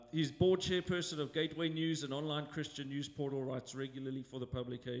He's board chairperson of Gateway News, an online Christian news portal, writes regularly for the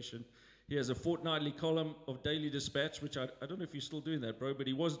publication. He has a fortnightly column of Daily Dispatch, which I don't know if you're still doing that, bro, but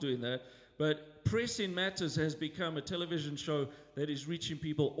he was doing that. But Press in Matters has become a television show that is reaching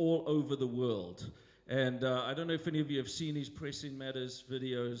people all over the world. And I don't know if any of you have seen his Press in Matters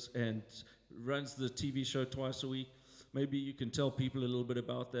videos, and runs the TV show twice a week. Maybe you can tell people a little bit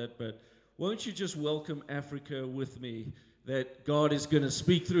about that, but won't you just welcome Africa with me, that God is going to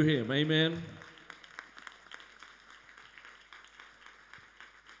speak through him. Amen.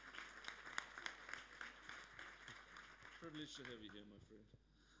 Privileged to have you here, my friend.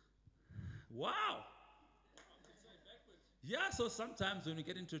 Wow. Yeah, so sometimes when you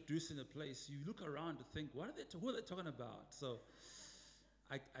get introduced in a place, you look around to think, who are they talking about? So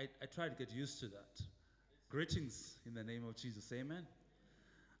I try to get used to that. Greetings in the name of Jesus, amen.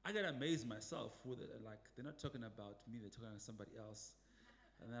 I get amazed myself with it, like they're not talking about me, they're talking about somebody else.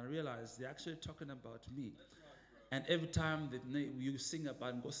 And I realize they're actually talking about me. And every time that you sing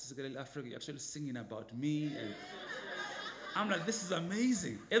about Africa, you're actually singing about me. And I'm like, this is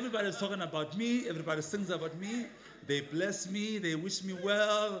amazing. Everybody's talking about me, everybody sings about me. They bless me, they wish me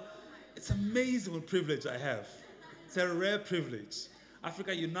well. It's amazing what privilege I have. It's a rare privilege.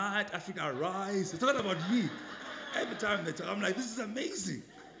 Africa unite, Africa arise. They're talking about me. Every time they talk, I'm like, this is amazing.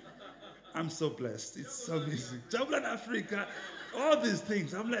 I'm so blessed. It's so amazing. Jabulan Africa, all these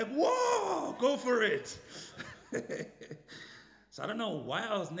things. I'm like, whoa, go for it. So I don't know why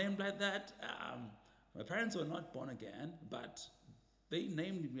I was named like that. My parents were not born again, but they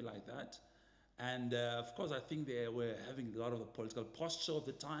named me like that. And of course, I think they were having a lot of the political posture of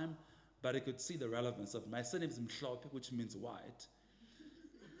the time, but I could see the relevance of my surname is Mhlophe, which means white.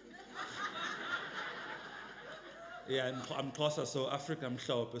 Yeah, I'm Xhosa, so Afrika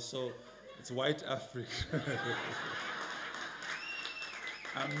Mhlophe, so it's white Africa.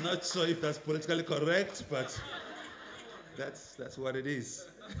 I'm not sure if that's politically correct, but that's what it is.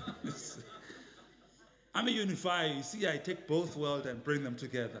 I'm a unifier. You see, I take both worlds and bring them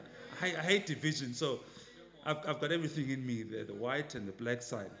together. I hate division, so I've got everything in me, the white and the black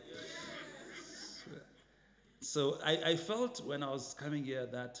side. So I felt when I was coming here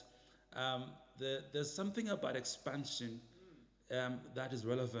that there's something about expansion that is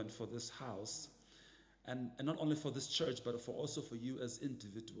relevant for this house, and not only for this church, but also for you as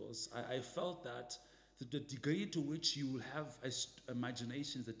individuals. I felt that the degree to which you will have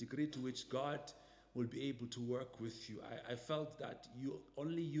imaginations, the degree to which God will be able to work with you. I felt that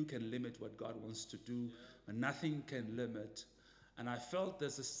only you can limit what God wants to do, and nothing can limit. And I felt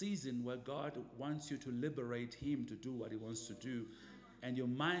there's a season where God wants you to liberate him to do what he wants to do. And your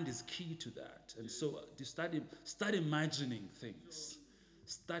mind is key to that. And so you start imagining things.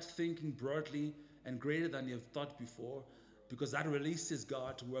 Start thinking broadly and greater than you've thought before, because that releases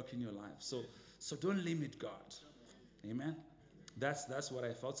God to work in your life. So don't limit God. Amen? That's what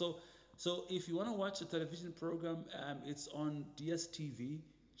I felt. So if you want to watch a television program, it's on DSTV,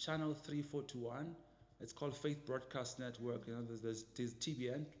 channel 3421. It's called Faith Broadcast Network. You know, there's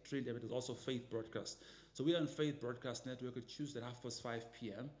TBN, but there's also Faith Broadcast. So we are on Faith Broadcast Network at Tuesday at 5:30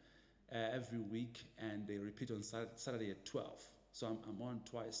 p.m. Every week, and they repeat on Saturday at 12. So I'm on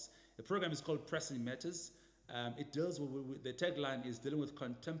twice. The program is called Pressing Matters. It deals with the tagline is dealing with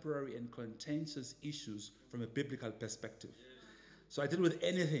contemporary and contentious issues from a biblical perspective. So I deal with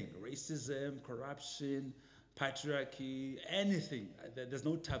anything: racism, corruption, patriarchy, anything. There's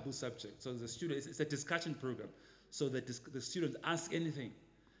no taboo subject. So the students, it's a discussion program. So the students ask anything,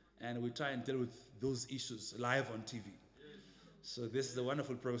 and we try and deal with those issues live on TV. So this is a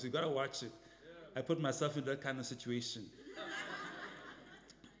wonderful program. So you got to watch it. I put myself in that kind of situation.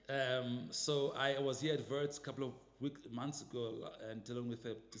 So I was here at Verts a couple of months ago and dealing with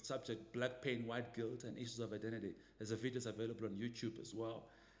the subject black pain, white guilt, and issues of identity. There's a video available on YouTube as well.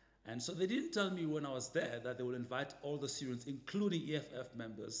 And so they didn't tell me when I was there that they will invite all the students, including EFF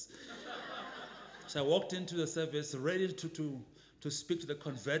members. So I walked into the service ready to speak to the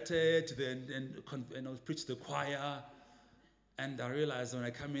converted and preach to the choir. And I realized when I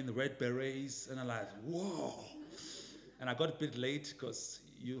come in, the red berets, and I'm like, whoa. And I got a bit late because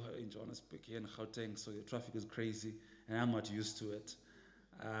you in Johannesburg here in Gauteng, so the traffic is crazy, and I'm not used to it.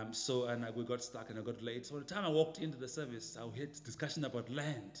 We got stuck and I got late. So by the time I walked into the service, I heard discussion about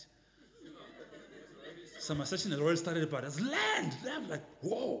land. So my session had already started about land. I'm like,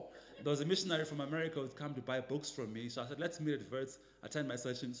 whoa. There was a missionary from America who would come to buy books from me. So I said, let's meet at Verts, attend my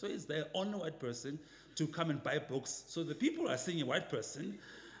session. So he's the only white person to come and buy books. So the people are seeing a white person.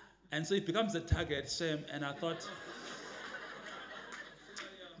 And so it becomes a target, shame. And I thought,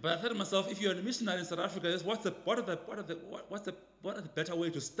 But I thought to myself, if you're a missionary in South Africa, what are the better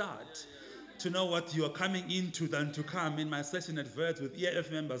way to start? To know what you are coming into than to come in my session at Verts with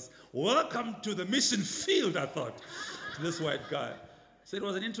EAF members. Welcome to the mission field, I thought, to this white guy. So it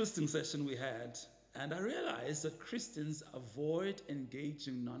was an interesting session we had. And I realized that Christians avoid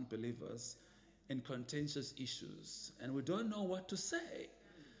engaging non-believers in contentious issues. And we don't know what to say.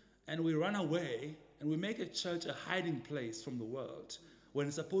 And we run away and we make a church a hiding place from the world when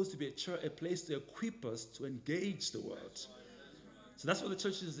it's supposed to be a place to equip us to engage the world. So that's what the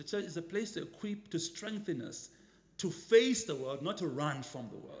church is. The church is a place to equip, to strengthen us, to face the world, not to run from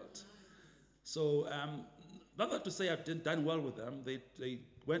the world. So, not that to say I've done well with them. They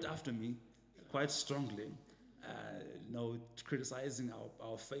went after me quite strongly, criticizing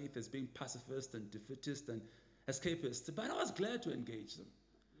our faith as being pacifist and defeatist and escapist. But I was glad to engage them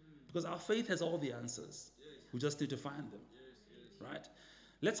because our faith has all the answers. We just need to find them, right?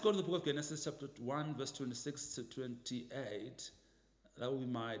 Let's go to the book of Genesis, chapter 1, verse 26 to 28. That will be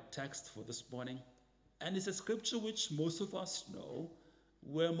my text for this morning. And it's a scripture which most of us know,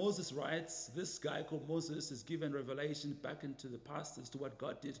 where Moses writes, this guy called Moses is given revelation back into the past as to what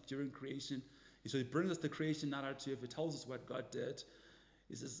God did during creation. So he brings us the creation narrative. He tells us what God did.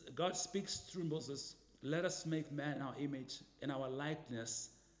 He says, God speaks through Moses, let us make man in our image, in our likeness,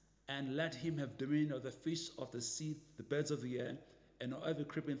 and let him have dominion of the fish of the sea, the birds of the air, and of every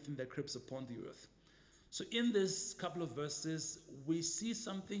creeping thing that creeps upon the earth. So in this couple of verses, we see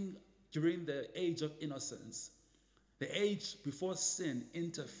something during the age of innocence, the age before sin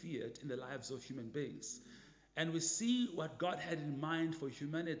interfered in the lives of human beings. And we see what God had in mind for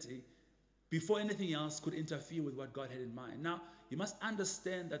humanity before anything else could interfere with what God had in mind. Now, you must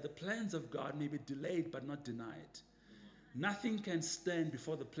understand that the plans of God may be delayed but not denied. Nothing can stand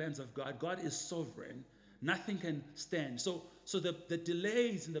before the plans of God. God is sovereign. Nothing can stand. So the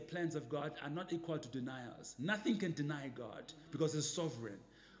delays in the plans of God are not equal to denials. Nothing can deny God because he's sovereign.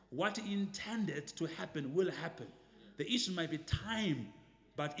 What he intended to happen will happen. The issue might be time,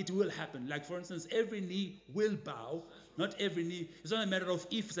 but it will happen. Like, for instance, every knee will bow. Not every knee. It's not a matter of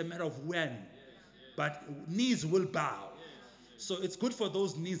if, it's a matter of when. But knees will bow. So it's good for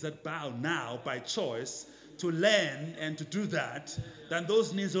those knees that bow now by choice to learn and to do that, then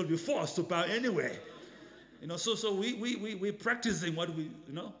those knees will be forced to bow anyway. So we're practicing what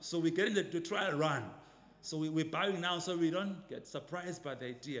so we get into the trial run. So we're bowing now so we don't get surprised by the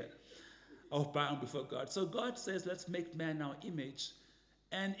idea of bowing before God. So God says, let's make man in our image.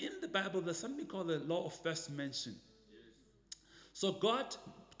 And in the Bible, there's something called the law of first mention. So God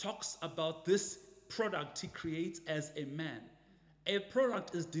talks about this product he creates as a man. A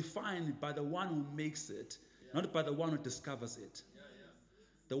product is defined by the one who makes it, not by the one who discovers it.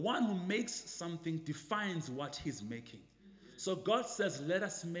 The one who makes something defines what he's making. So God says, let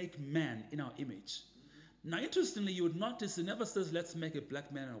us make man in our image. Now, interestingly, you would notice he never says, let's make a black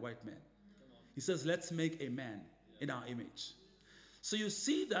man and a white man. He says, let's make a man in our image. So you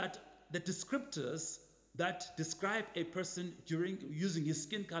see that the descriptors that describe a person during using his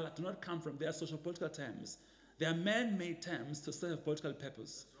skin color do not come from their social political terms. They are man-made terms to serve a political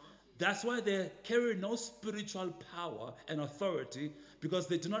purpose. That's why they carry no spiritual power and authority, because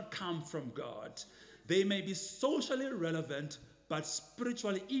they do not come from God. They may be socially relevant, but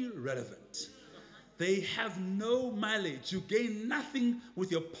spiritually irrelevant. They have no mileage. You gain nothing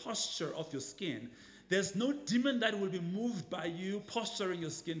with your posture of your skin. There's no demon that will be moved by you posturing your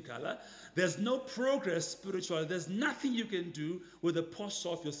skin color. There's no progress spiritually. There's nothing you can do with the posture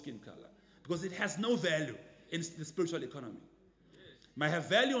of your skin color, because it has no value in the spiritual economy. Might have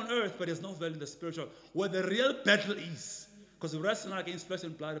value on earth, but there's no value in the spiritual, where the real battle is. Because we wrestle not against flesh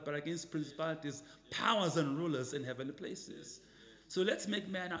and blood, but against principalities, powers, and rulers in heavenly places. So let's make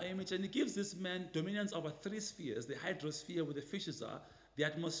man our image. And he gives this man dominions over 3 spheres: the hydrosphere where the fishes are, the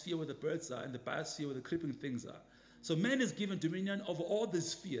atmosphere where the birds are, and the biosphere where the creeping things are. So man is given dominion over all these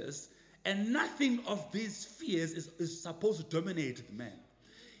spheres, and nothing of these spheres is supposed to dominate the man.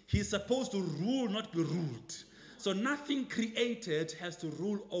 He's supposed to rule, not be ruled. So nothing created has to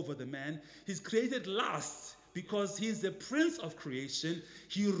rule over the man. He's created last because he's the prince of creation.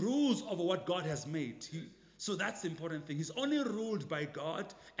 He rules over what God has made. So that's the important thing. He's only ruled by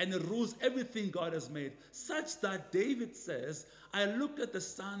God, and he rules everything God has made, such that David says, I look at the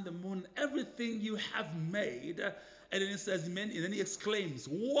sun, the moon, everything you have made. And then it says, and then he exclaims,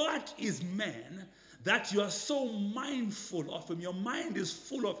 what is man that you are so mindful of him? Your mind is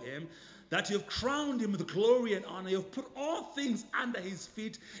full of him, that you've crowned him with glory and honor. You've put all things under his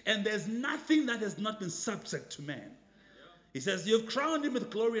feet, and there's nothing that has not been subject to man. He says, you've crowned him with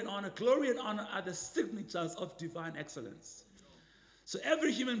glory and honor. Glory and honor are the signatures of divine excellence. So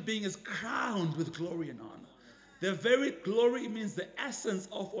every human being is crowned with glory and honor. The very glory means the essence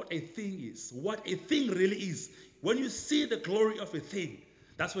of what a thing is, what a thing really is. When you see the glory of a thing,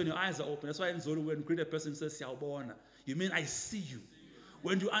 that's when your eyes are open. That's why in Zulu, when you greet a person, says, "Siyabona," you mean I see you.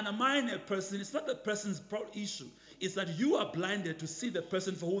 When you undermine a person, it's not the person's issue. It's that you are blinded to see the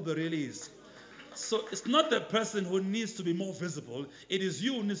person for who they really is. So it's not the person who needs to be more visible. It is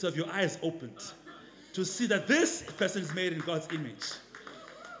you who needs to have your eyes opened to see that this person is made in God's image.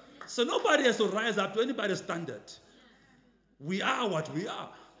 So nobody has to rise up to anybody's standard. We are what we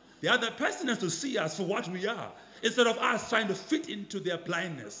are. The other person has to see us for what we are, instead of us trying to fit into their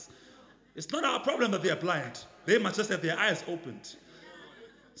blindness. It's not our problem that they are blind. They must just have their eyes opened,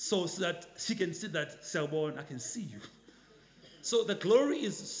 so that she can see that, "Siyabona, I can see you." So the glory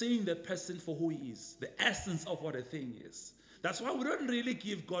is seeing the person for who he is, the essence of what a thing is. That's why we don't really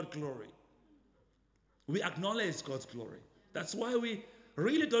give God glory. We acknowledge God's glory. That's why we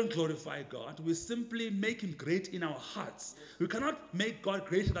really don't glorify God. We simply make him great in our hearts. We cannot make God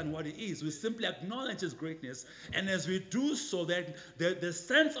greater than what he is. We simply acknowledge his greatness. And as we do so, that the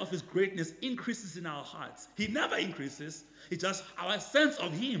sense of his greatness increases in our hearts. He never increases. It's just our sense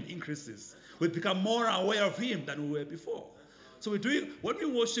of him increases. We become more aware of him than we were before. So when we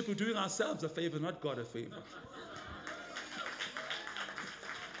worship, we're doing ourselves a favor, not God a favor.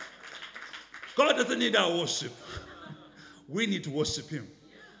 God doesn't need our worship. We need to worship him,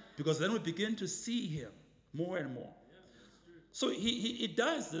 because then we begin to see him more and more. So he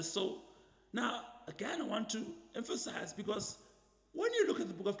does this. So now, again, I want to emphasize, because when you look at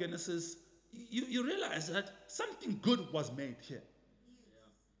the book of Genesis, you realize that something good was made here.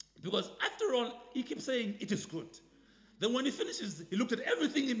 Because after all, he keeps saying it is good. Then when he finishes, he looked at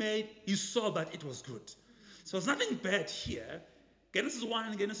everything he made, he saw that it was good. So there's nothing bad here. Genesis 1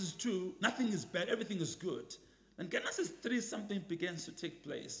 and Genesis 2, nothing is bad, everything is good. And Genesis 3, something begins to take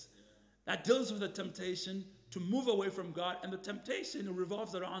place that deals with the temptation to move away from God, and the temptation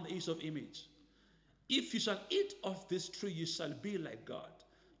revolves around the issue of image. If you shall eat of this tree, you shall be like God.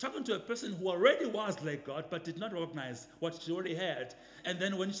 Talking to a person who already was like God, but did not recognize what she already had. And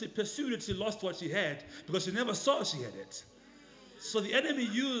then when she pursued it, she lost what she had, because she never saw she had it. So the enemy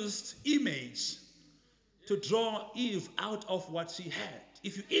used image to draw Eve out of what she had.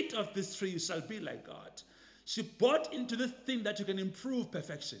 If you eat of this tree, you shall be like God. She bought into this thing that you can improve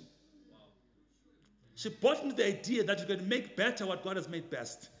perfection. She bought into the idea that you can make better what God has made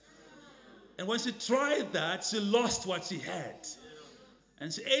best. And when she tried that, she lost what she had.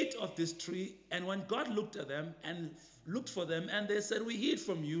 And she ate of this tree, and when God looked at them and looked for them, and they said, "We hid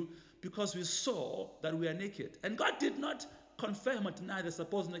from you because we saw that we are naked." And God did not confirm or deny the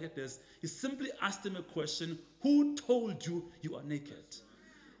supposed nakedness. He simply asked them a question: who told you you are naked?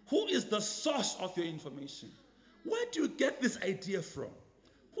 Who is the source of your information? Where do you get this idea from?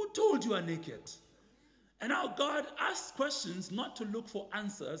 Who told you are naked? And now God asks questions not to look for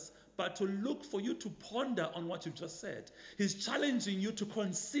answers, but to look for you to ponder on what you've just said. He's challenging you to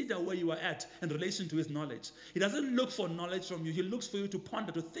consider where you are at in relation to his knowledge. He doesn't look for knowledge from you. He looks for you to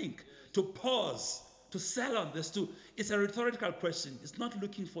ponder, to think, to pause, to settle on this too. It's a rhetorical question. It's not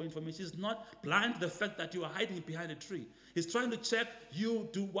looking for information. It's not blind to the fact that you are hiding behind a tree. He's trying to check you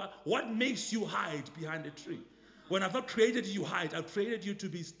do what makes you hide behind a tree. When I've not created you hide, I've created you to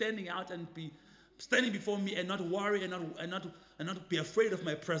be standing out and be standing before me and not worry and not be afraid of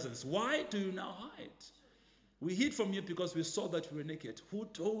my presence. Why do you now hide? We hid from you because we saw that we were naked. Who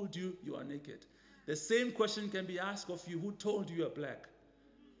told you you are naked? The same question can be asked of you. Who told you you are black?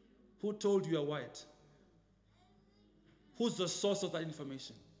 Who told you you are white? Who's the source of that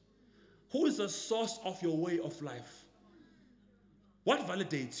information? Who is the source of your way of life? What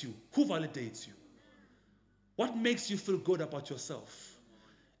validates you? Who validates you? What makes you feel good about yourself?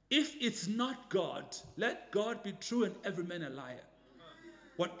 If it's not God, let God be true and every man a liar.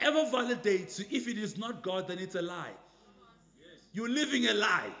 Whatever validates you, if it is not God, then it's a lie. You're living a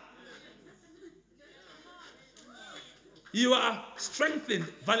lie. You are strengthened,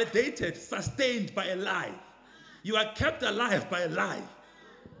 validated, sustained by a lie. You are kept alive by a lie.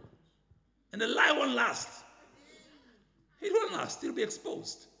 And the lie won't last. It won't last. It'll be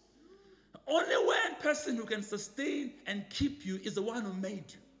exposed. Only one person who can sustain and keep you is the one who made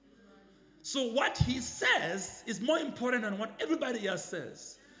you. So what he says is more important than what everybody else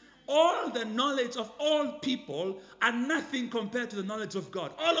says. All the knowledge of all people are nothing compared to the knowledge of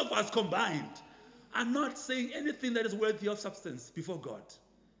God. All of us combined are not saying anything that is worthy of substance before God.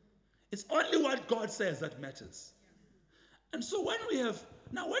 It's only what God says that matters. And so when we have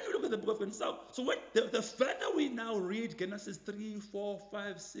Now, when we look at the book of Genesis, so when the further we now read Genesis 3, 4,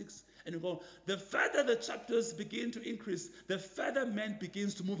 5, 6, and we go, the further the chapters begin to increase, the further man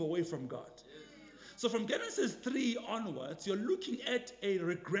begins to move away from God. Yes. So from Genesis 3 onwards, you're looking at a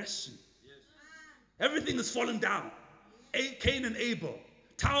regression. Yes. Everything is falling down. Cain and Abel,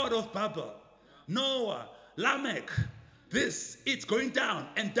 Tower of Babel, Noah, Lamech, it's going down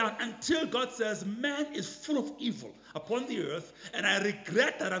and down until God says, man is full of evil upon the earth, and I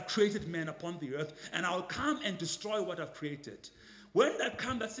regret that I've created man upon the earth, and I'll come and destroy what I've created. When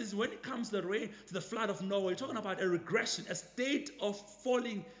that says, when it comes to the flood of Noah, we're talking about a regression, a state of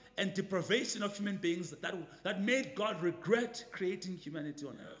falling and deprivation of human beings that made God regret creating humanity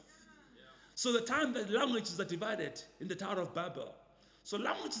on earth. So the time that languages are divided in the Tower of Babel, so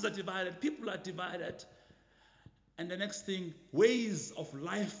languages are divided, people are divided, and the next thing, ways of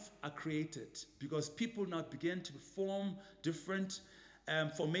life are created because people now begin to form different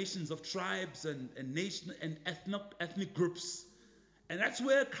formations of tribes and nation and ethnic groups. And that's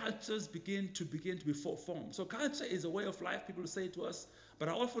where cultures begin to be formed. So culture is a way of life, people say to us, but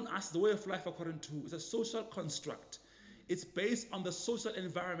I often ask the way of life according to, it's a social construct. It's based on the social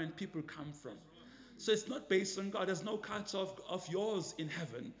environment people come from. So it's not based on God. There's no culture of yours in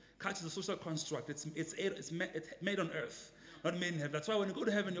heaven. Culture is a social construct. It's made on earth, not made in heaven. That's why when you go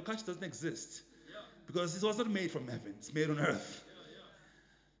to heaven, your culture doesn't exist. Because it was not made from heaven. It's made on earth.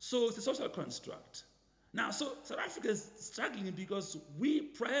 So it's a social construct. Now, so South Africa is struggling because we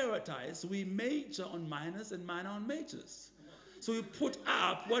major on minors and minor on majors. So we put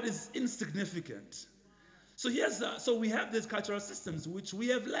up what is insignificant. So so we have these cultural systems which we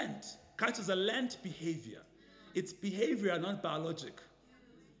have learned. Culture is a learned behavior. It's behavior, not biologic.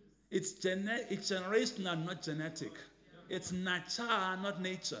 It's generational, not genetic. It's nature, not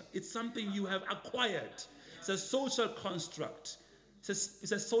nature. It's something you have acquired. It's a social construct.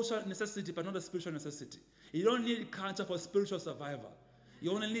 It's a social necessity, but not a spiritual necessity. You don't need culture for spiritual survival.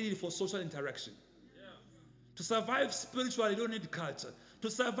 You only need it for social interaction. Yeah. To survive spiritually, you don't need culture. To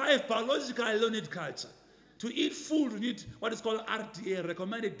survive biologically, you don't need culture. To eat food, you need what is called RDA,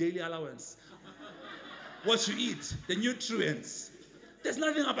 recommended daily allowance. What you eat, the nutrients. There's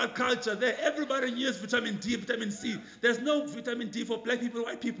nothing about culture there. Everybody needs vitamin D, vitamin C. There's no vitamin D for black people,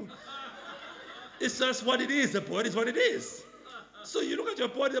 white people. It's just what it is. The body is what it is. So you look at your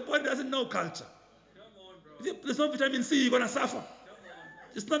body, the body doesn't know culture. Come on, bro. If there's no vitamin C, you're going to suffer.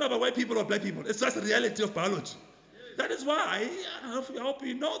 It's not about white people or black people. It's just the reality of biology. That is why, I hope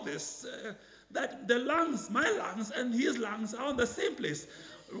you know this, that the lungs, my lungs and his lungs are on the same place.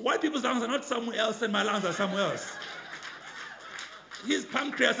 White people's lungs are not somewhere else and my lungs are somewhere else. His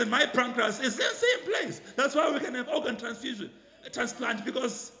pancreas and my pancreas is the same place. That's why we can have organ transplant,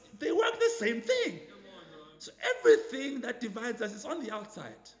 because they work the same thing. So everything that divides us is on the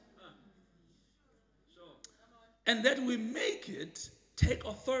outside. And that we make it take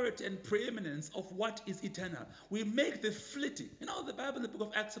authority and preeminence of what is eternal. We make the fleeting. You know, the Bible in the book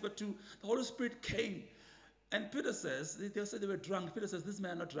of Acts chapter 2, the Holy Spirit came. And Peter says, they said they were drunk. Peter says, this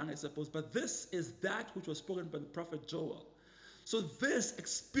man not drunk, I suppose. But this is that which was spoken by the prophet Joel. So this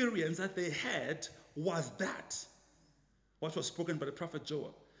experience that they had was that, what was spoken by the prophet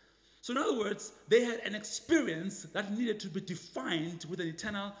Joel. So in other words, they had an experience that needed to be defined with an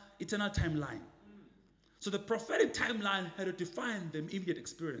eternal timeline. So the prophetic timeline had to define the immediate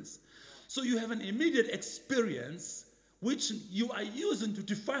experience. So you have an immediate experience which you are using to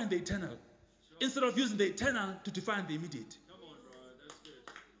define the eternal, instead of using the eternal to define the immediate. Come on, bro. That's good.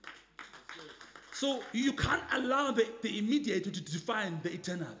 That's good. So you can't allow the immediate to define the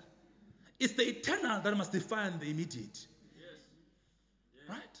eternal. It's the eternal that must define the immediate. Yes.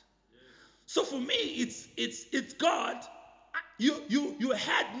 Right? Yes. So for me, it's God. You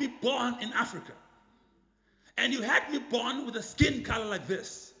had me born in Africa. And you had me born with a skin color like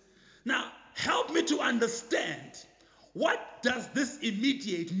this. Now, help me to understand, what does this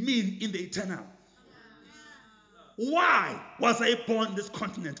immediate mean in the eternal? Why was I born in this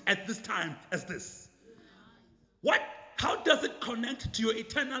continent at this time as this? How does it connect to your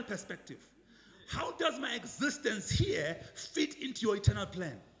eternal perspective? How does my existence here fit into your eternal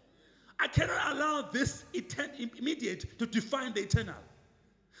plan? I cannot allow this immediate to define the eternal.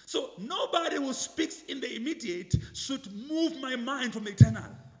 So nobody who speaks in the immediate should move my mind from the eternal.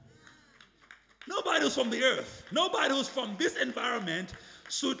 Nobody who's from the earth, nobody who's from this environment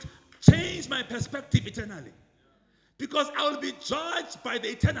should change my perspective eternally. Because I will be judged by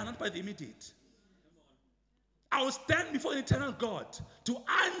the eternal, not by the immediate. I will stand before the eternal God to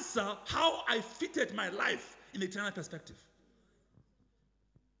answer how I fitted my life in the eternal perspective.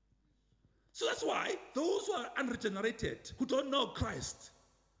 So that's why those who are unregenerated, who don't know Christ,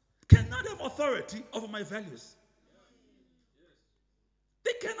 cannot have authority over my values.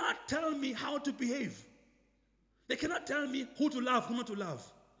 They cannot tell me how to behave. They cannot tell me who to love, who not to love.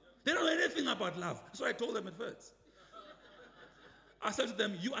 They don't know anything about love. That's what I told them at first. I said to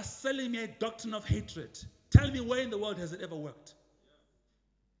them, you are selling me a doctrine of hatred. Tell me where in the world has it ever worked?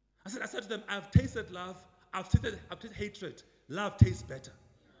 I said to them, I've tasted love, I've tasted hatred. Love tastes better.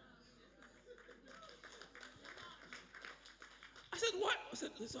 I said, what? I said,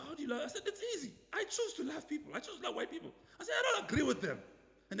 so how do you love? I said, it's easy. I choose to love people. I choose to love white people. I said, I don't agree with them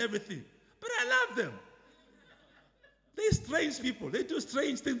and everything, but I love them. They're strange people. They do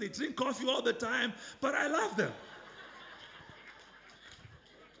strange things. They drink coffee all the time, but I love them.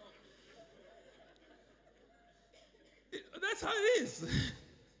 That's how it is.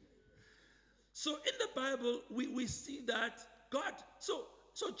 So in the Bible, we see that God, so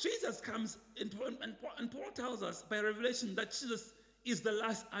Jesus comes, and Paul tells us by revelation that Jesus is the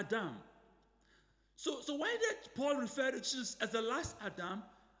last Adam. So why did Paul refer to Jesus as the last Adam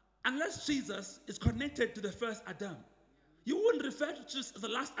unless Jesus is connected to the first Adam? You wouldn't refer to Jesus as the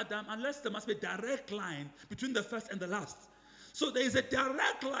last Adam unless there must be a direct line between the first and the last. So there is a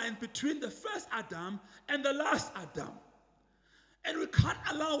direct line between the first Adam and the last Adam. And we can't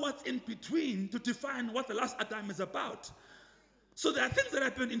allow what's in between to define what the last Adam is about. So there are things that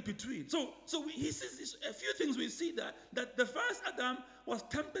happen in between. He says a few things we see that the first Adam was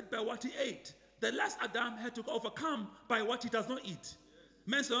tempted by what he ate. The last Adam had to overcome by what he does not eat.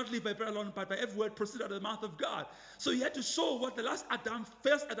 Man shall not live by bread alone, but by every word proceeded out of the mouth of God. So he had to show what the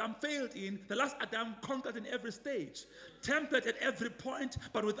first Adam failed in. The last Adam conquered in every stage, tempted at every point,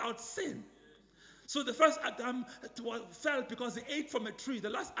 but without sin. So the first Adam fell because he ate from a tree. The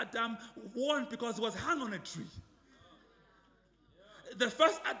last Adam won because he was hung on a tree. The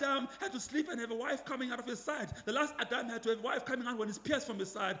first Adam had to sleep and have a wife coming out of his side. The last Adam had to have a wife coming out when he's pierced from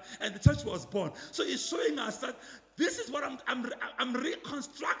his side, and the church was born. So he's showing us that this is what I'm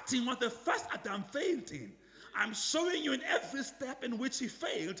reconstructing what the first Adam failed in. I'm showing you in every step in which he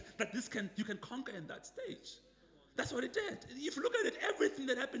failed that you can conquer in that stage. That's what he did. If you look at it, everything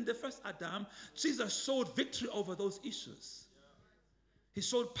that happened in the first Adam, Jesus showed victory over those issues. He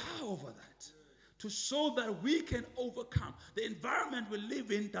showed power over that. To show that we can overcome. The environment we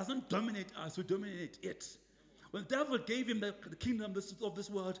live in doesn't dominate us, we dominate it. When the devil gave him the kingdom of this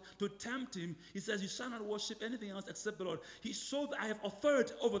world to tempt him, he says, you shall not worship anything else except the Lord. He showed that I have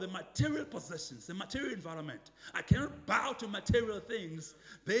authority over the material possessions, the material environment. I cannot bow to material things.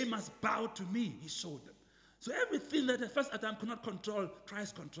 They must bow to me. He showed them. So everything that the first Adam could not control,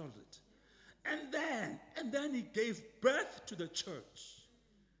 Christ controlled it. And then he gave birth to the church,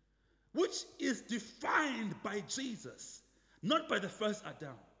 which is defined by Jesus, not by the first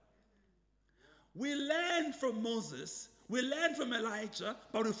Adam. We learn from Moses, we learn from Elijah,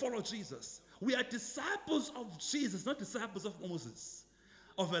 but we follow Jesus. We are disciples of Jesus, not disciples of Moses,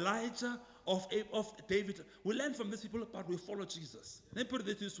 of Elijah, of David. We learn from these people, but we follow Jesus. Let me put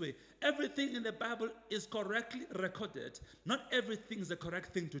it this way. Everything in the Bible is correctly recorded. Not everything is the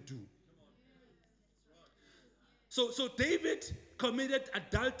correct thing to do. So David committed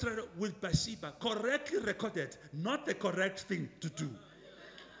adultery with Bathsheba, correctly recorded, not the correct thing to do.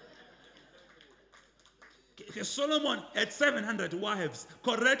 Solomon had 700 wives,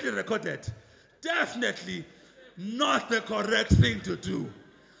 correctly recorded, definitely not the correct thing to do.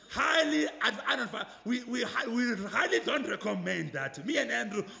 Highly, we highly don't recommend that. Me and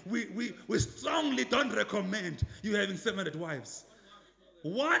Andrew, we strongly don't recommend you having 700 wives.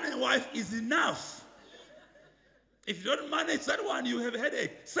 One wife is enough. If you don't manage that one, you have a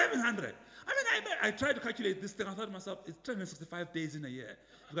headache. 700. I tried to calculate this thing. I thought to myself, it's 365 days in a year.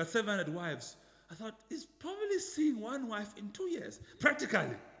 You've got 700 wives. I thought, he's probably seeing one wife in 2 years,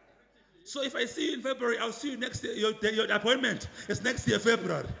 practically. So if I see you in February, I'll see you next year. Your appointment is next year,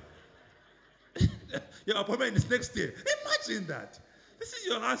 February. Your appointment is next year. Imagine that. This is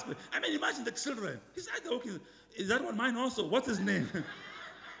your husband. Imagine the children. He's like, okay, is that one mine also? What's his name?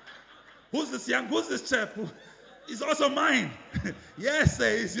 Who's this chap? He's also mine. Yes,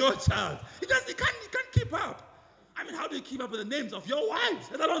 sir, he's your child. He can't keep up. How do you keep up with the names of your wives,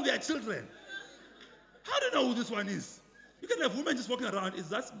 let alone their children? How do you know who this one is? You can have women just walking around. Is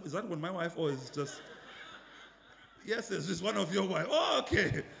that one my wife, or is it just? Yes, it's just one of your wives. Oh,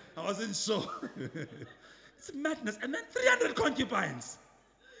 okay. I wasn't sure. It's madness. And then 300 concubines.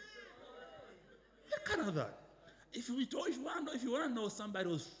 What kind of that? If you want to know somebody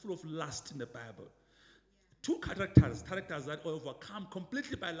who's full of lust in the Bible, two characters that overcome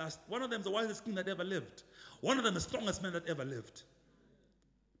completely by lust. One of them is the wisest king that ever lived. One of them the strongest man that ever lived.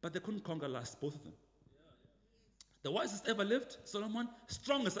 But they couldn't conquer lust, both of them. The wisest ever lived, Solomon.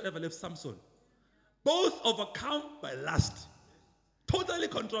 Strongest that ever lived, Samson. Both overcome by lust. Totally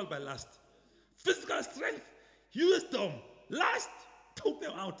controlled by lust. Physical strength, wisdom, lust, took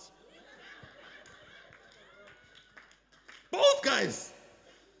them out. Both guys.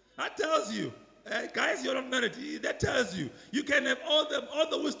 That tells you. Guys, you're not married. That tells you. You can have all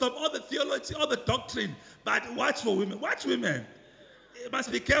the wisdom, all the theology, all the doctrine, but watch for women. Watch women. You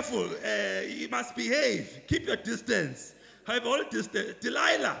must be careful. You must behave. Keep your distance. Have all distance.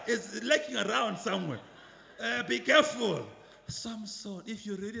 Delilah is lurking around somewhere. Be careful. Samson, if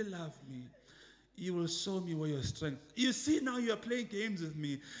you really love me, you will show me where your strength. You see, now you are playing games with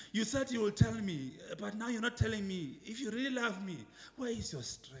me. You said you will tell me, but now you're not telling me. If you really love me, where is your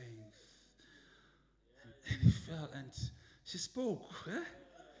strength? And he fell, and she spoke.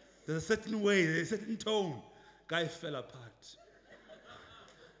 There's a certain way, a certain tone. Guy fell apart.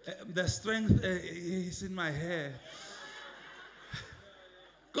 The strength is in my hair.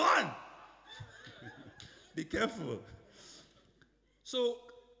 Gone. Be careful.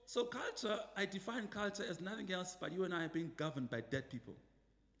 So culture, I define culture as nothing else but you and I being governed by dead people.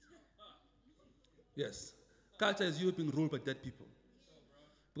 Yes. Culture is you being ruled by dead people.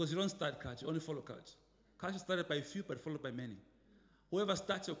 Because you don't start culture, you only follow culture. Culture started by a few but followed by many. Whoever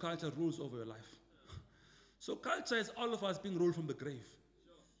starts your culture rules over your life. So culture is all of us being ruled from the grave.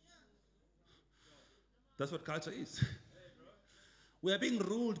 That's what culture is. We are being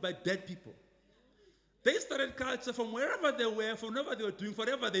ruled by dead people. They started culture from wherever they were, from whatever they were doing,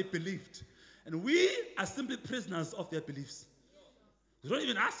 whatever they believed. And we are simply prisoners of their beliefs. We don't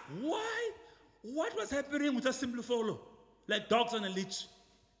even ask why. What was happening? We just simply follow. Like dogs on a leash.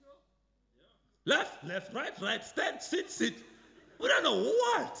 Left, right, stand, sit. We don't know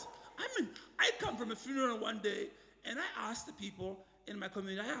what. I mean, I come from a funeral one day, and I asked the people in my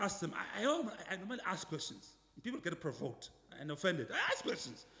community, I asked them, I normally ask questions. People get provoked and offended. I ask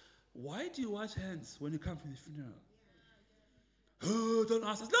questions. Why do you wash hands when you come from the funeral? Oh, don't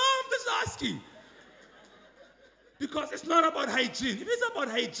ask us. No, I'm just asking. Because it's not about hygiene. If it's about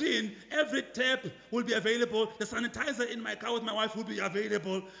hygiene, every tap will be available. The sanitizer in my car with my wife will be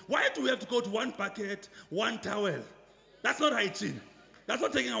available. Why do we have to go to one bucket, one towel? That's not hygiene. That's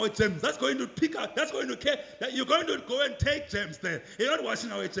not taking away germs. That's going to pick up. That's going to care. That you're going to go and take germs there. You're not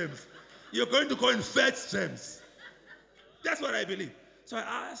washing away germs. You're going to go and fetch germs. That's what I believe. So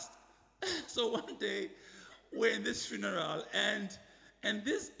I asked. So one day, we're in this funeral, and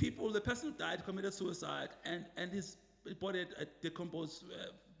these people, the person who died committed suicide, and his body had decomposed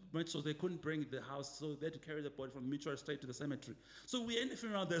much so they couldn't bring the house, so they had to carry the body from Mutual straight to the cemetery. So we're in the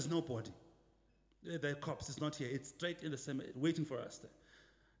funeral, there's no body. The corpse is not here, it's straight in the cemetery, waiting for us there.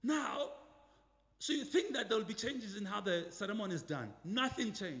 Now, so you think that there will be changes in how the ceremony is done.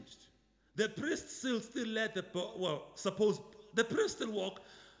 Nothing changed. The priest still led the priest still walk.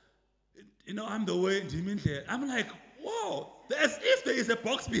 I'm the way, I'm like, whoa, as if there is a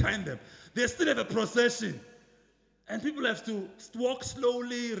box behind them. They still have a procession. And people have to walk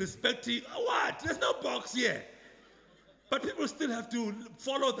slowly, respecting, what? There's no box here. But people still have to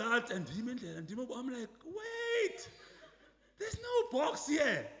follow that, and I'm like, wait, there's no box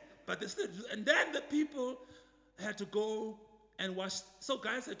here. But they still, and then the people had to go and wash. So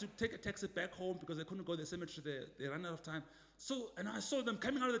guys had to take a taxi back home because they couldn't go to the cemetery. They ran out of time. So, and I saw them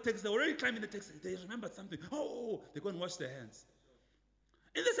coming out of the taxi. They were already climbing the taxi. They remembered something. They go and wash their hands.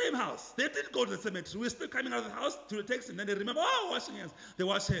 In the same house. They didn't go to the cemetery. We were still coming out of the house to the taxi. And then they remember, washing hands. They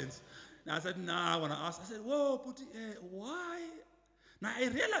wash hands. Now I said, I want to ask. I said, whoa, Puti, why? Now I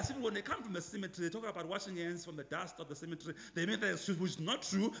realized people, when they come from the cemetery, they talk about washing hands from the dust of the cemetery. They make that excuse, which is not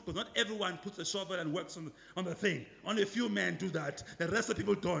true, but not everyone puts a shovel and works on the thing. Only a few men do that. The rest of the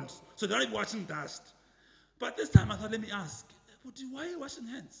people don't. So they're not even washing dust. But this time I thought, let me ask, why are you washing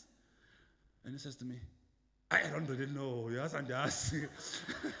hands? And he says to me, I don't really know. Yes, and yes.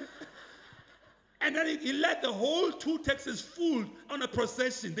 And then he led the whole 2 taxis full on a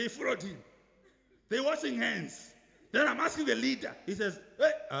procession. They followed him. They're washing hands. Then I'm asking the leader. He says,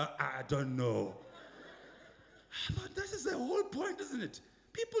 I don't know. I thought, this is the whole point, isn't it?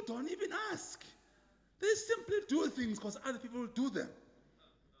 People don't even ask. They simply do things because other people do them.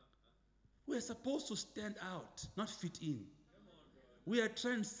 We're supposed to stand out, not fit in. We are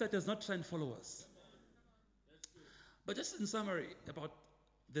trendsetters, not trend followers. But just in summary, about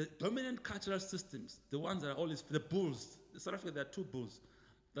the dominant cultural systems, the ones that are always, the bulls, in South Africa there are 2 bulls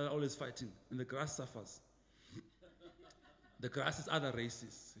that are always fighting, and the grass suffers. The grass is other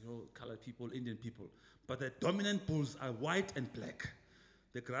races, colored people, Indian people. But the dominant bulls are white and black.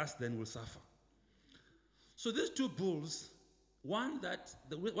 The grass then will suffer. So these 2 bulls One, that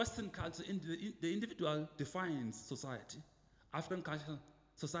the Western culture, the individual defines society. African culture,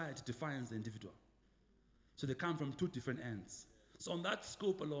 society defines the individual. So they come from two different ends. So on that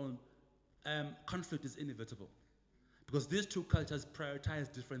scope alone, conflict is inevitable. Because these two cultures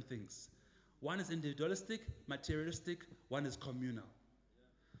prioritize different things. One is individualistic, materialistic, one is communal.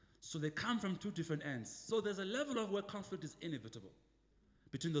 So they come from two different ends. So there's a level of where conflict is inevitable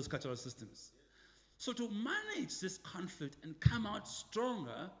between those cultural systems. So to manage this conflict and come out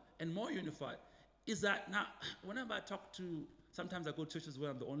stronger and more unified is that now, whenever I talk to, sometimes I go to churches where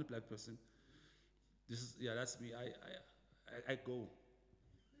I'm the only black person. That's me. I go.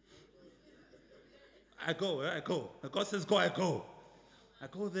 I go. The God says go, I go. I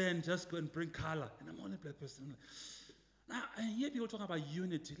go there and just go and bring color. And I'm the only black person. I'm like, now, I hear people talking about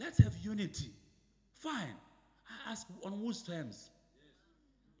unity. Let's have unity. Fine. I ask, on whose terms?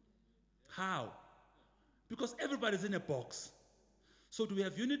 How? Because everybody's in a box. So do we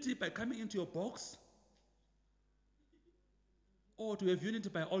have unity by coming into your box? Or do we have unity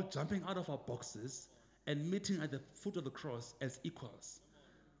by all jumping out of our boxes and meeting at the foot of the cross as equals?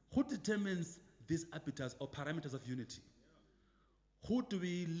 Who determines these appetites or parameters of unity? Who do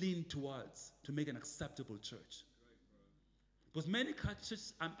we lean towards to make an acceptable church? Because many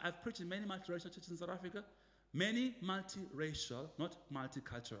churches, I've preached in many multiracial churches in South Africa, many multiracial, not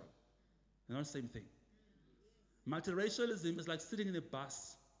multicultural. They're not the same thing. Multiracialism is like sitting in a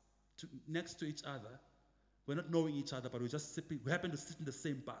bus next to each other. We're not knowing each other, but we happen to sit in the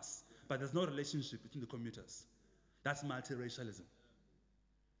same bus, but there's no relationship between the commuters. That's multiracialism.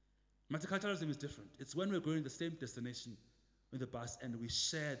 Multiculturalism is different. It's when we're going the same destination in the bus and we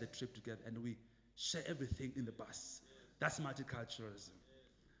share the trip together and we share everything in the bus. That's multiculturalism.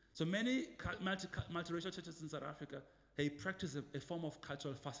 So many multiracial churches in South Africa, they practice a form of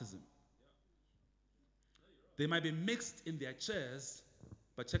cultural fascism. They might be mixed in their chairs,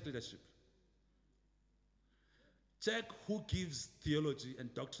 but check leadership. Check who gives theology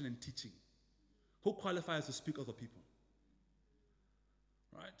and doctrine and teaching. Who qualifies to speak other people.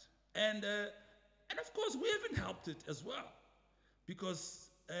 Right? And of course, we haven't helped it as well. Because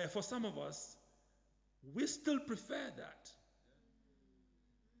for some of us, we still prefer that.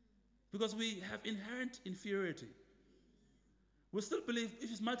 Because we have inherent inferiority. We still believe if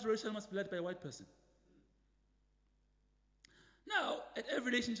it's multiracial, it must be led by a white person. Now, at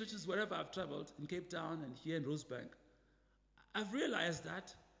everyday Nation churches, wherever I've traveled, in Cape Town and here in Rosebank, I've realized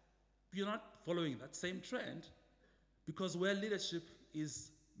that we're not following that same trend because where leadership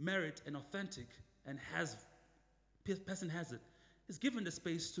is merit and authentic and person has it, is given the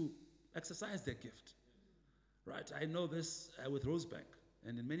space to exercise their gift. Right? I know this with Rosebank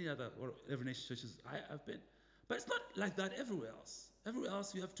and in many other everyday Nation churches I've been. But it's not like that everywhere else. Everywhere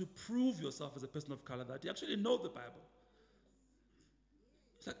else, you have to prove yourself as a person of color that you actually know the Bible.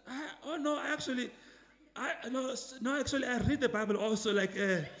 It's like, I read the Bible also. Like,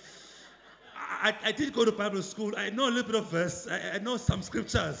 I did go to Bible school. I know a little bit of verse. I know some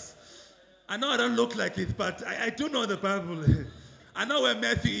scriptures. I know I don't look like it, but I do know the Bible. I know where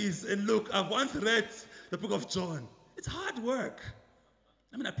Matthew is and Luke. I've once read the book of John. It's hard work.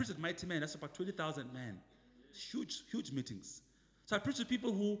 I mean, I preached at Mighty Man. That's about 20,000 men. Huge, huge meetings. So I preach to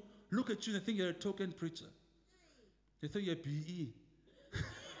people who look at you and they think you're a token preacher. They think you're BE.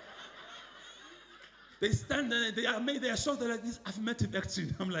 They stand there and they are shocked. They're like, this affirmative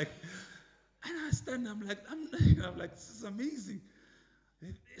action. I'm like, and I stand there, I'm like, this is amazing.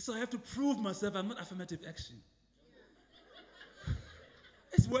 So I have to prove myself I'm not affirmative action.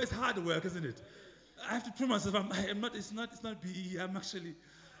 It's hard work, isn't it? I have to prove myself I'm not, it's not BE. I'm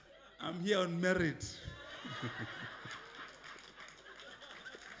here on merit.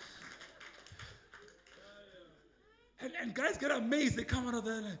 and guys get amazed. They come out of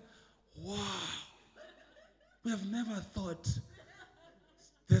there like, wow. We have never thought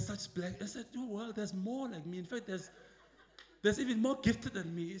there's such black. I said, oh, well, there's more like me. In fact, there's even more gifted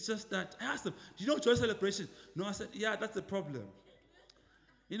than me. It's just that I asked them, do you know Joy Celebration? No, I said, yeah, that's the problem.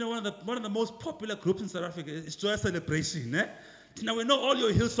 You know, one of the most popular groups in South Africa is Joy Celebration. Eh? Now we know all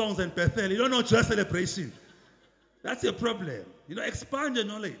your hill songs and Bethel. You don't know Joy Celebration. That's your problem. You know, expand your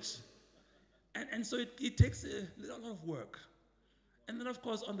knowledge. And so it takes a lot of work. And then, of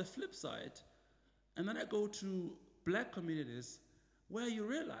course, on the flip side, and then I go to black communities where you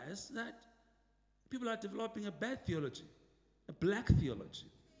realize that people are developing a bad theology, a black theology,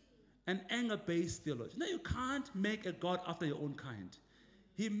 an anger-based theology. Now, you can't make a God after your own kind.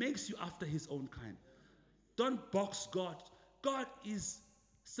 He makes you after his own kind. Don't box God. God is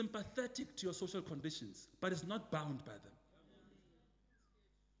sympathetic to your social conditions, but is not bound by them.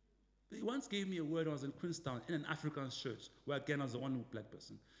 He once gave me a word. I was in Queenstown in an African church, where again I was the one black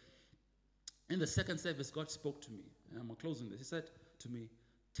person. In the second service, God spoke to me, and I'm closing this. He said to me,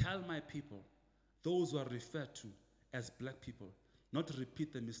 tell my people, those who are referred to as black people, not to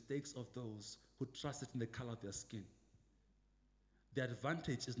repeat the mistakes of those who trusted in the color of their skin. The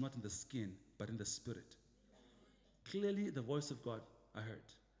advantage is not in the skin, but in the spirit. Clearly, the voice of God I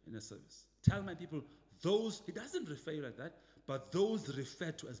heard in the service. Tell my people, those, it doesn't refer you like that, but those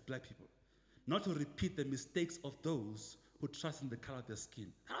referred to as black people, not to repeat the mistakes of those who trust in the color of their skin.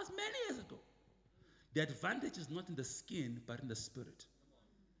 That was many years ago. The advantage is not in the skin, but in the spirit.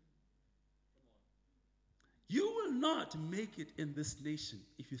 You will not make it in this nation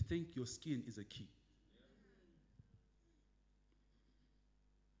if you think your skin is a key.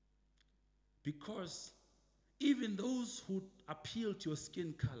 Because even those who appeal to your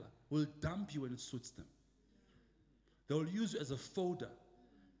skin color will dump you when it suits them. They will use you as a fodder.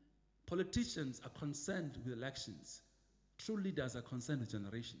 Politicians are concerned with elections. True leaders are concerned with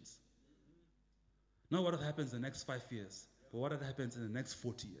generations. Not what happens in the next 5 years, but what happens in the next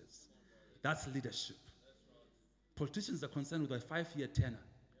 40 years. That's leadership. Politicians are concerned with a 5-year tenure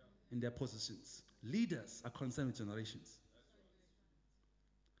in their positions. Leaders are concerned with generations.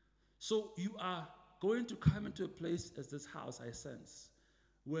 So you are going to come into a place as this house, I sense,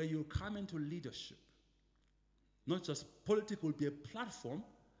 where you come into leadership. Not just politics will be a platform,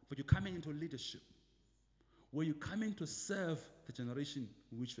 but you're coming into leadership, where you're coming to serve the generation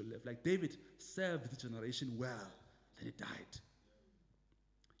in which you live. Like David served the generation well, then he died.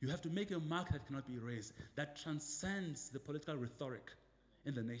 You have to make a mark that cannot be erased, that transcends the political rhetoric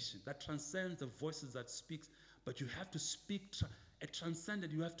in the nation, that transcends the voices that speak, but you have to speak,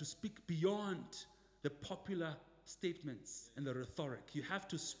 transcendent, you have to speak beyond the popular statements and the rhetoric. You have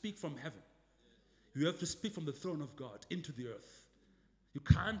to speak from heaven. You have to speak from the throne of God into the earth. You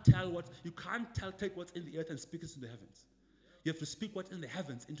can't take what's in the earth and speak it to the heavens. You have to speak what's in the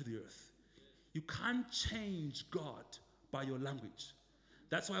heavens into the earth. You can't change God by your language.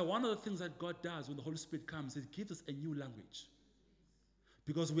 That's why one of the things that God does when the Holy Spirit comes, it gives us a new language.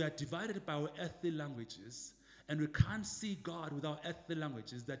 Because we are divided by our earthly languages, and we can't see God with our earthly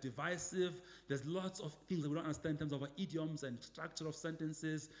languages. They're divisive. There's lots of things that we don't understand in terms of our idioms and structure of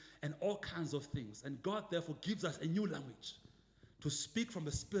sentences and all kinds of things. And God therefore gives us a new language to speak from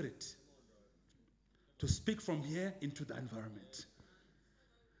the Spirit, to speak from here into the environment.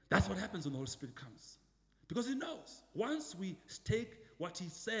 That's what happens when the Holy Spirit comes. Because he knows, once we take what he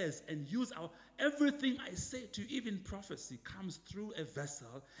says and use everything I say to you, even prophecy, comes through a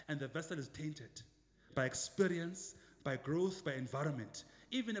vessel, and the vessel is tainted by experience, by growth, by environment.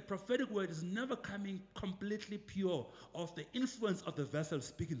 Even a prophetic word is never coming completely pure of the influence of the vessel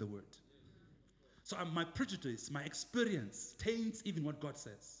speaking the word. So my prejudice, my experience taints even what God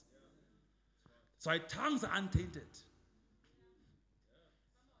says. So our tongues are untainted.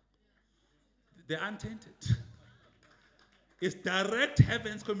 They're untainted. It's direct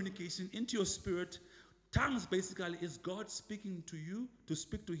heaven's communication into your spirit. Tongues basically is God speaking to you to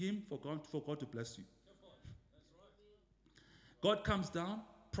speak to him for God to bless you. God comes down,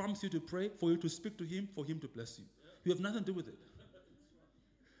 prompts you to pray, for you to speak to him, for him to bless you. You have nothing to do with it.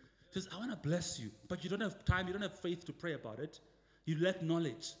 He says, I want to bless you, but you don't have time, you don't have faith to pray about it. You lack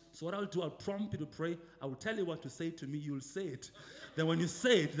knowledge. So what I'll do, I'll prompt you to pray. I will tell you what to say to me, you will say it. Then when you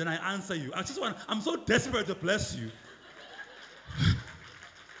say it, then I answer you. I'm so desperate to bless you.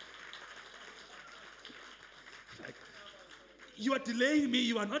 You are delaying me,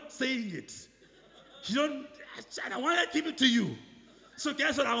 you are not saying it. I want to give it to you. So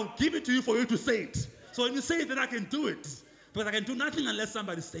guess what? I will give it to you for you to say it. So when you say it, then I can do it. But I can do nothing unless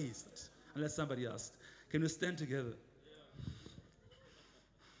somebody says it. Unless somebody asks. Can we stand together?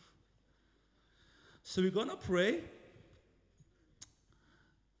 So we're going to pray.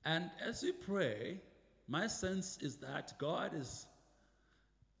 And as we pray, my sense is that God is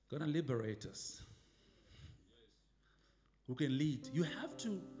going to liberate us. Who can lead. You have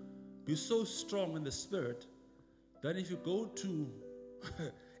to be so strong in the spirit that if you go to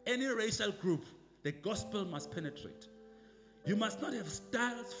any racial group, the gospel must penetrate. You must not have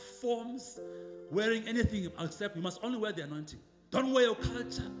styles, forms, wearing anything except you must only wear the anointing. Don't wear your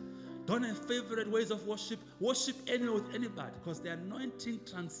culture. Don't have favorite ways of worship. Worship anywhere with anybody, because the anointing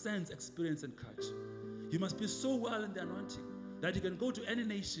transcends experience and culture. You must be so well in the anointing that you can go to any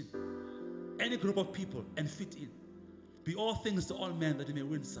nation, any group of people, and fit in. Be all things to all men that you may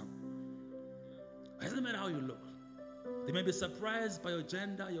win some. It doesn't matter how you look. They may be surprised by your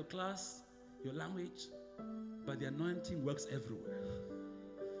gender, your class, your language, but the anointing works everywhere.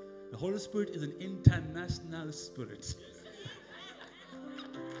 The Holy Spirit is an international spirit.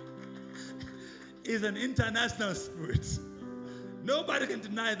 is an international spirit. Nobody can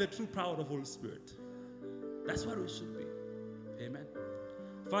deny the true power of the Holy Spirit. That's what we should be. Amen.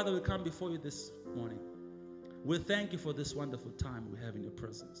 Father, we come before you this morning. We thank you for this wonderful time we have in your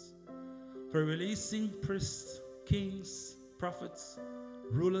presence. For releasing priests, kings, prophets,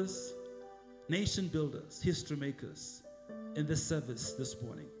 rulers, nation builders, history makers in this service this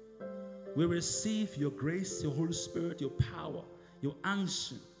morning. We receive your grace, your Holy Spirit, your power, your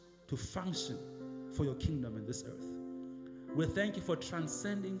unction to function for your kingdom in this earth. We thank you for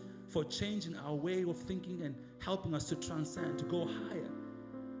transcending, for changing our way of thinking and helping us to transcend, to go higher,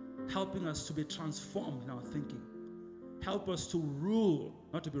 helping us to be transformed in our thinking. Help us to rule,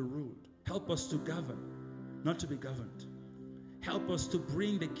 not to be ruled. Help us to govern, not to be governed. Help us to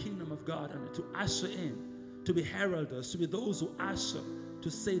bring the kingdom of God and to usher in, to be heralders, to be those who usher,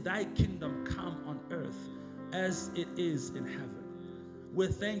 to say thy kingdom come on earth as it is in heaven. We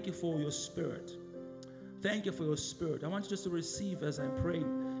thank you for your spirit. Thank you for your spirit. I want you just to receive as I'm praying.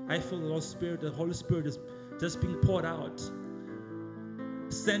 I feel the Holy Spirit is just being poured out,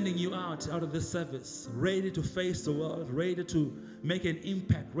 sending you out of this service, ready to face the world, ready to make an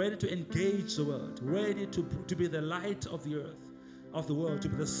impact, ready to engage the world, ready to be the light of the earth, of the world, to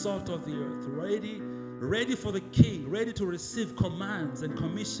be the salt of the earth, ready for the King, ready to receive commands and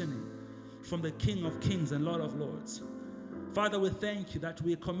commissioning from the King of Kings and Lord of Lords. Father, we thank you that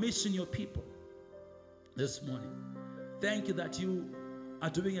we commission your people this morning. Thank you that you are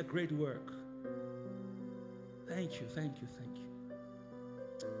doing a great work. Thank you, thank you, thank you.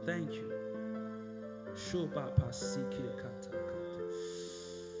 Thank you. Shoba pasike kata.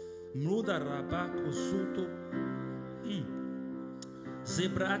 Mruda rabako suto.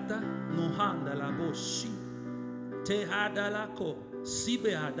 Zebrata nohanda laboshi. Tehada lako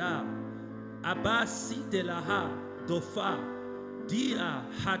sibehada. Abasi telaha dofa. Dia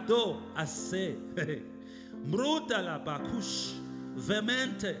hado ase. Mruda labakush.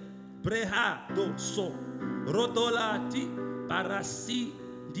 Vemente breha do so. Rodolati parasi.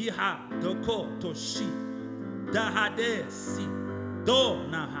 Diha doko toshi dahade si do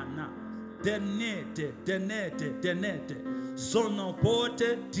nahana denete zonopote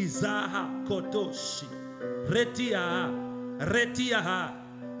tizaha kotoshi retiaha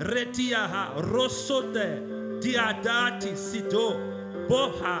rosote diadati sido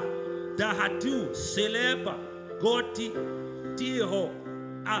boha dahatu seleba goti tiho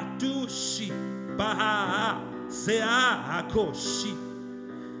atushi baha sea akoshi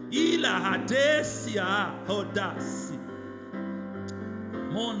ila hadesia hodasi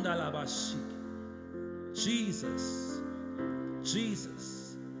monda labashi. Jesus.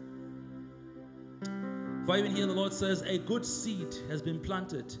 For even here the Lord says a good seed has been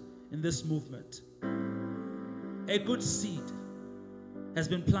planted in this movement. A good seed has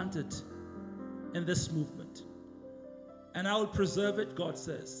been planted in this movement. And I will preserve it, God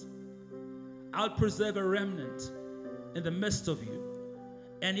says. I'll preserve a remnant in the midst of you.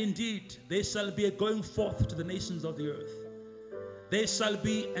 And indeed, they shall be a going forth to the nations of the earth. There shall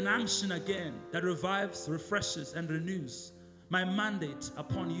be an unction again that revives, refreshes, and renews my mandate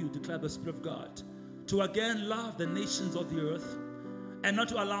upon you, declare the Spirit of God, to again love the nations of the earth and not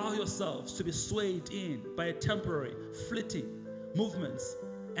to allow yourselves to be swayed in by a temporary, fleeting movements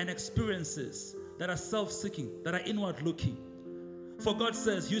and experiences that are self-seeking, that are inward-looking. For God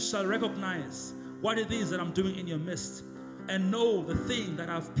says, you shall recognize what it is that I'm doing in your midst, and know the thing that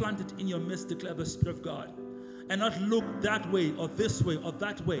I've planted in your midst, declare the Spirit of God. And not look that way or this way or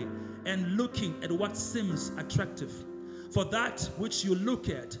that way, and looking at what seems attractive. For that which you look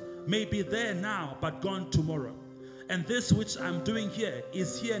at may be there now, but gone tomorrow. And this which I'm doing here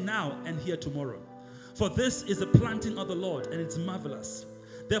is here now and here tomorrow. For this is the planting of the Lord, and it's marvelous.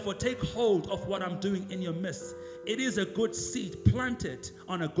 Therefore take hold of what I'm doing in your midst. It is a good seed planted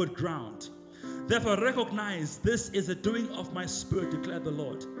on a good ground. Therefore recognize this is a doing of my Spirit, declare the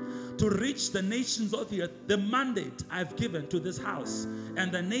Lord, to reach the nations of the earth, the mandate I've given to this house,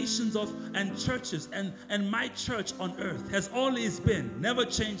 and the nations of and churches and my church on earth has always been, never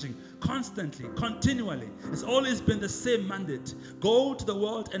changing, constantly, continually. It's always been the same mandate. Go to the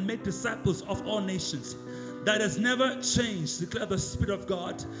world and make disciples of all nations. That has never changed, declare the Spirit of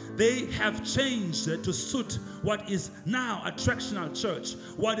God. They have changed to suit what is now attractional church,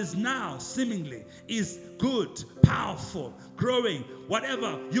 what is now seemingly is good, powerful, growing,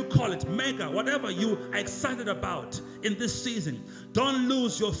 whatever you call it, mega, whatever you are excited about in this season. Don't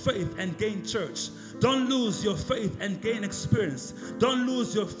lose your faith and gain church. Don't lose your faith and gain experience. Don't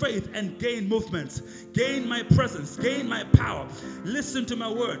lose your faith and gain movements. Gain my presence, gain my power. Listen to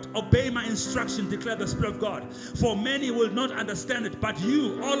my word, obey my instruction, declare the Spirit of God. For many will not understand it, but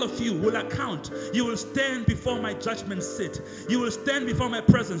you, all of you, will account. You will stand before my judgment seat. You will stand before my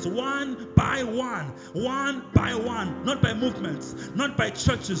presence, one by one, not by movements, not by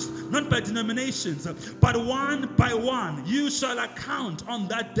churches, not by denominations, but one by one. You shall account on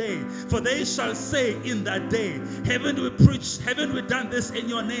that day, for they shall say in that day, haven't we preached, haven't we done this in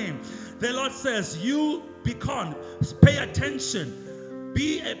your name? The Lord says, you pay attention.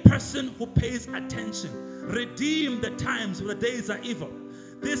 Be a person who pays attention. Redeem the times, for the days are evil.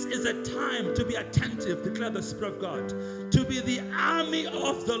 This is a time to be attentive, declare the Spirit of God. To be the army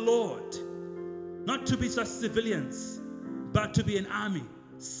of the Lord. Not to be just civilians, but to be an army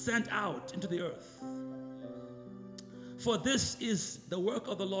sent out into the earth. For this is the work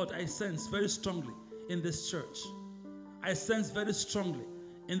of the Lord, I sense very strongly in this church. I sense very strongly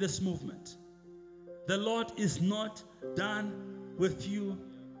in this movement. The Lord is not done with you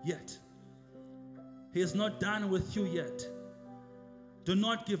yet. He is not done with you yet. Do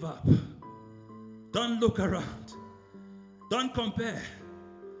not give up. Don't look around. Don't compare.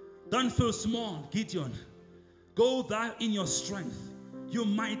 Don't feel small, Gideon. Go thou in your strength, you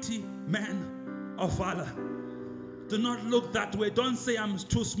mighty man of valor. Do not look that way. Don't say I'm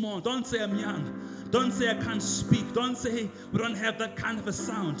too small. Don't say I'm young. Don't say I can't speak. Don't say we don't have that kind of a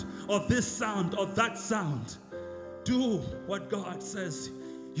sound, or this sound, or that sound. Do what God says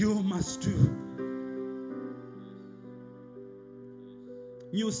you must do.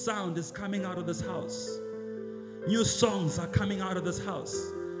 New sound is coming out of this house. New songs are coming out of this house.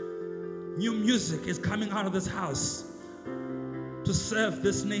 New music is coming out of this house to serve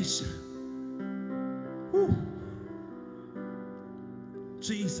this nation. Whew.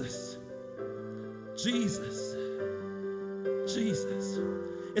 Jesus. Jesus. Jesus.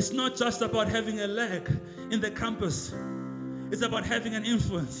 It's not just about having a leg in the campus. It's about having an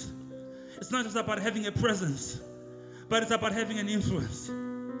influence. It's not just about having a presence, but it's about having an influence.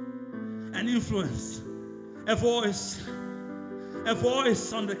 An influence. A voice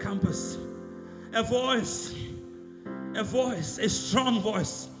on the campus. A voice, a strong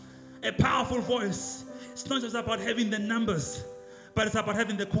voice, a powerful voice. It's not just about having the numbers, but it's about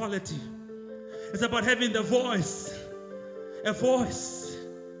having the quality. It's about having the voice. A voice.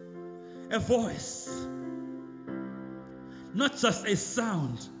 A voice. Not just a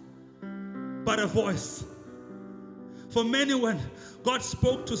sound, but a voice. For many, when God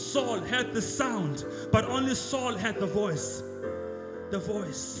spoke to Saul, had the sound, but only Saul had the voice. The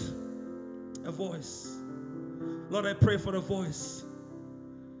voice. A voice. Lord, I pray for a voice.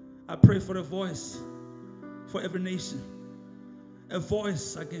 I pray for a voice for every nation. A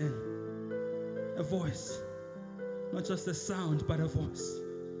voice again. A voice. Not just a sound, but a voice.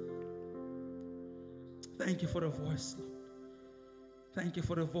 Thank you for the voice, Lord. Thank you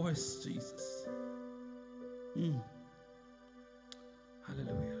for the voice, Jesus.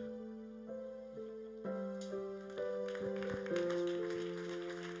 Hallelujah.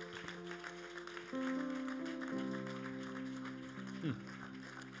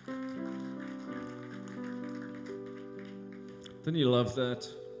 Don't you love that?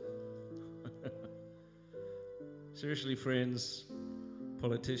 Seriously, friends,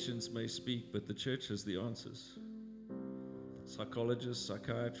 politicians may speak, but the church has the answers. Psychologists,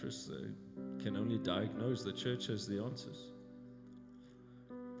 psychiatrists, they can only diagnose. The church has the answers.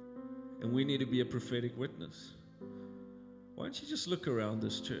 And we need to be a prophetic witness. Why don't you just look around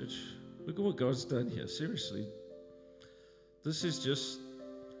this church? Look at what God's done here. Seriously. This is just...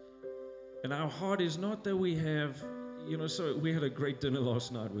 And our heart is not that we have... so we had a great dinner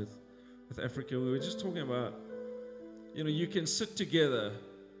last night with Africa. We were just talking about, you can sit together,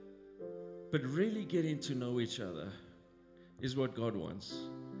 but really getting to know each other is what God wants.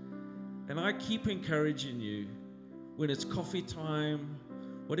 And I keep encouraging you, when it's coffee time,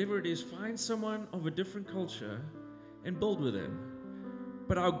 whatever it is, find someone of a different culture and build with them.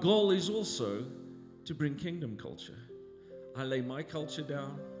 But our goal is also to bring kingdom culture. I lay my culture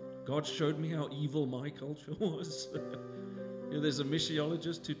down. God showed me how evil my culture was. There's a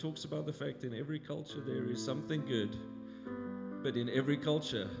missiologist who talks about the fact in every culture there is something good, but in every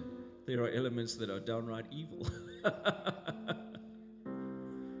culture there are elements that are downright evil.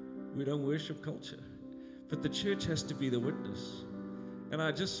 We don't worship culture, but the church has to be the witness. And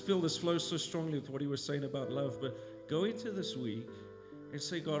I just feel this flows so strongly with what he was saying about love. But go into this week and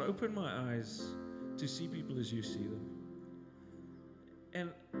say, God, open my eyes to see people as you see them.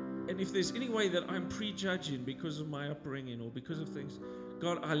 And if there's any way that I'm prejudging because of my upbringing or because of things,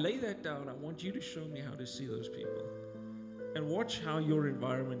 God, I lay that down. I want you to show me how to see those people. And watch how your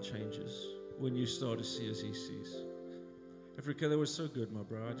environment changes when you start to see as he sees. Afrika, that was so good, my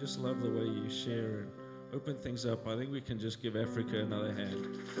bro. I just love the way you share and open things up. I think we can just give Afrika another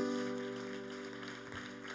hand.